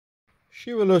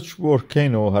Shiveluch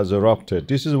volcano has erupted.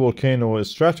 This is a volcano, a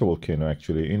stratovolcano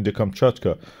actually, in the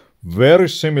Kamchatka. Very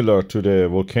similar to the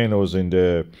volcanoes in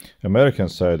the American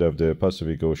side of the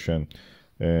Pacific Ocean,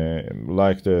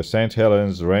 like the St.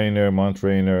 Helens, Rainier, Mount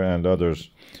Rainier, and others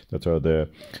that are there.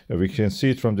 We can see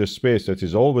it from the space that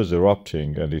is always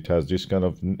erupting, and it has this kind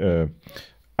of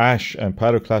ash and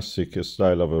pyroclastic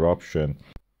style of eruption.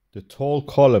 The tall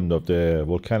column of the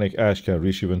volcanic ash can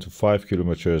reach even to 5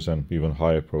 kilometers and even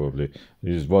higher probably.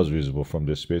 It was visible from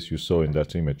the space you saw in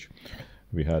that image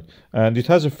we had. And it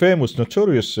has a famous,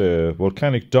 notorious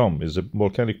volcanic dome, is a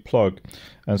volcanic plug.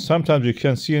 And sometimes you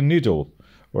can see a needle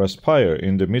or a spire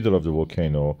in the middle of the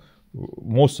volcano.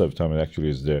 Most of the time it actually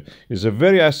is there. It's a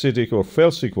very acidic or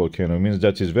felsic volcano. It means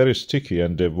that it's very sticky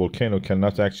and the volcano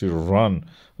cannot actually run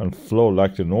and flow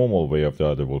like the normal way of the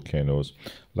other volcanoes,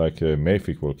 like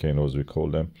mafic volcanoes we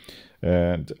call them.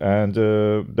 And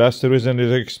that's the reason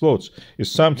it explodes. It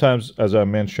sometimes, as I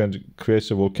mentioned,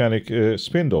 creates a volcanic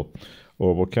spindle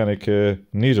or volcanic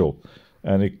needle,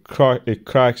 and it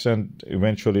cracks and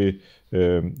eventually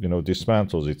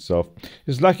dismantles itself.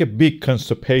 It's like a big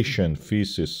constipation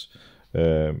feces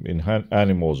in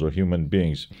animals or human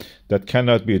beings that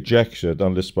cannot be ejected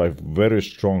unless by very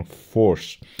strong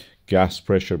force, gas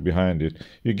pressure behind it.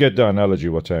 You get the analogy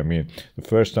what I mean. The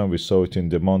first time we saw it in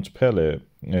the Mont Pele,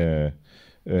 in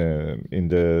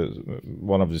the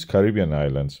one of these Caribbean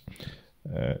islands,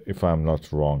 if I'm not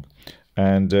wrong.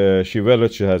 And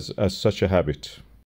Shiveluch has such a habit.